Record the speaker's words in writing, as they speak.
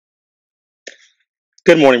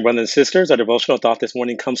Good morning, brothers and sisters. Our devotional thought this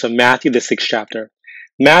morning comes from Matthew, the sixth chapter.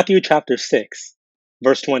 Matthew chapter 6,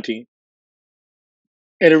 verse 20.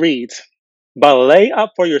 And it reads, But lay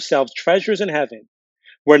up for yourselves treasures in heaven,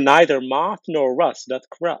 where neither moth nor rust doth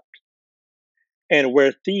corrupt, and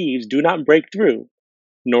where thieves do not break through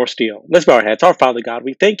nor steal. Let's bow our heads. Our Father God,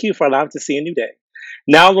 we thank you for allowing us to see a new day.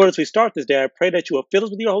 Now, Lord, as we start this day, I pray that you will fill us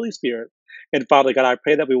with your Holy Spirit. And Father God, I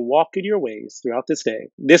pray that we walk in your ways throughout this day.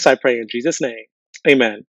 This I pray in Jesus' name.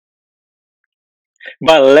 Amen.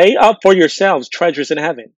 But lay up for yourselves treasures in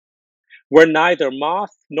heaven, where neither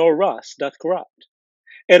moth nor rust doth corrupt,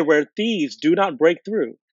 and where thieves do not break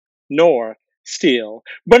through, nor steal.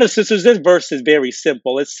 Brothers and sisters, this verse is very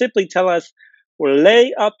simple. It simply tells us, well,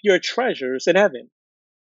 lay up your treasures in heaven.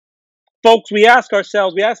 Folks, we ask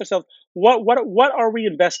ourselves, what are we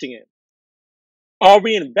investing in? Are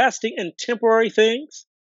we investing in temporary things?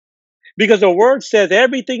 Because the word says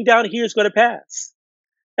everything down here is going to pass.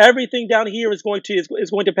 Everything down here is going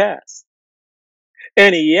to pass.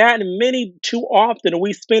 And yet, many too often,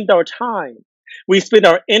 we spend our time, we spend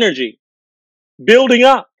our energy building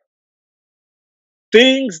up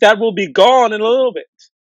things that will be gone in a little bit.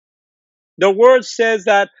 The word says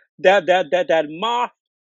that moth,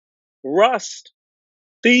 rust,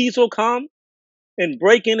 thieves will come and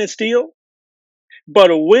break in and steal. But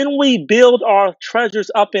when we build our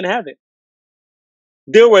treasures up in heaven,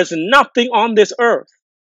 there was nothing on this earth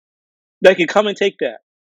that can come and take that.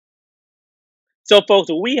 So, folks,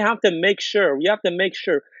 we have to make sure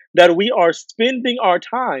that we are spending our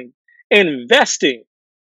time investing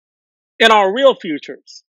in our real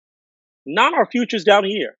futures, not our futures down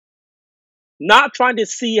here. Not trying to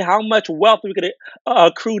see how much wealth we can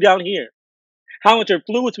accrue down here, how much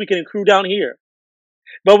influence we can accrue down here.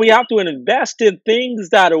 But we have to invest in things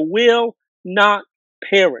that will not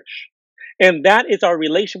perish. And that is our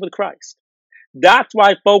relation with Christ. That's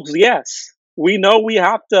why, folks, yes, we know we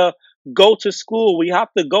have to go to school, we have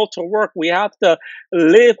to go to work, we have to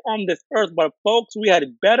live on this earth. But, folks, we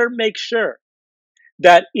had better make sure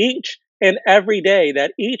that each and every day,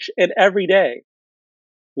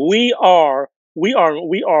 we are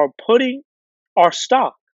putting our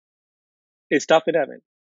stock in stuff in heaven.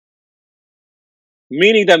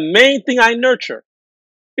 Meaning the main thing I nurture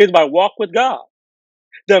is my walk with God.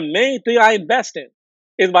 The main thing I invest in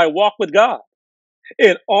is my walk with God.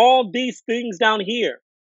 And all these things down here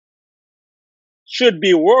should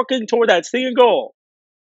be working toward that same goal.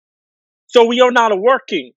 So we are not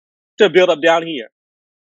working to build up down here.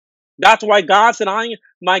 That's why God said,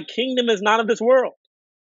 my kingdom is not of this world.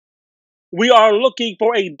 We are looking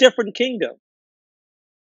for a different kingdom.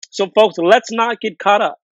 So, folks, let's not get caught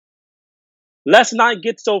up. Let's not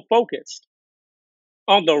get so focused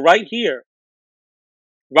on the right here,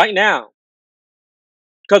 right now.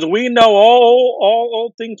 Because we know all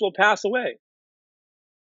old things will pass away.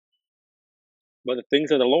 But the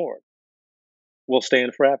things of the Lord will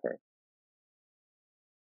stand forever.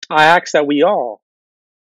 I ask that we all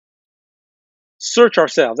search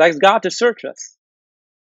ourselves. Ask God to search us.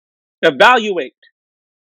 Evaluate.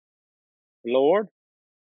 Lord,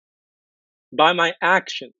 by my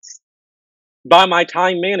actions, by my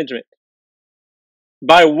time management,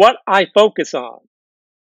 by what I focus on,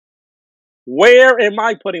 where am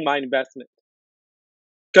I putting my investment?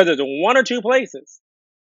 Because there's one or two places.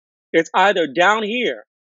 It's either down here,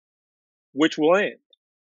 which will end,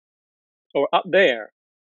 or up there,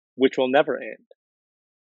 which will never end.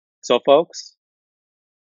 So, folks,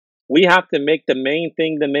 we have to make the main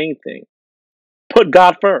thing the main thing. Put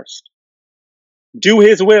God first. Do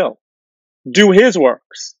His will. Do His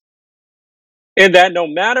works. And that no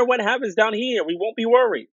matter what happens down here, we won't be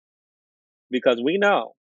worried. Because we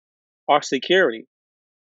know our security,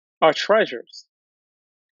 our treasures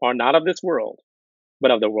are not of this world, but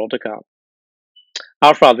of the world to come.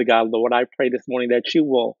 Our Father God, Lord, I pray this morning that you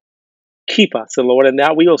will keep us, Lord, and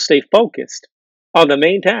that we will stay focused on the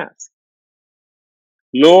main task.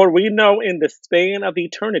 Lord, we know in the span of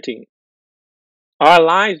eternity, our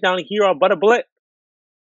lives down here are but a blip.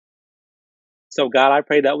 So, God, I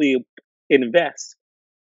pray that we invest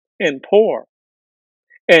and pour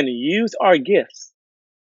and use our gifts,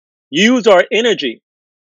 use our energy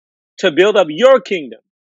to build up your kingdom,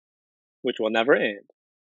 which will never end.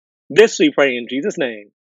 This we pray in Jesus'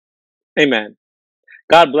 name. Amen.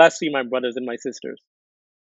 God bless you, my brothers and my sisters.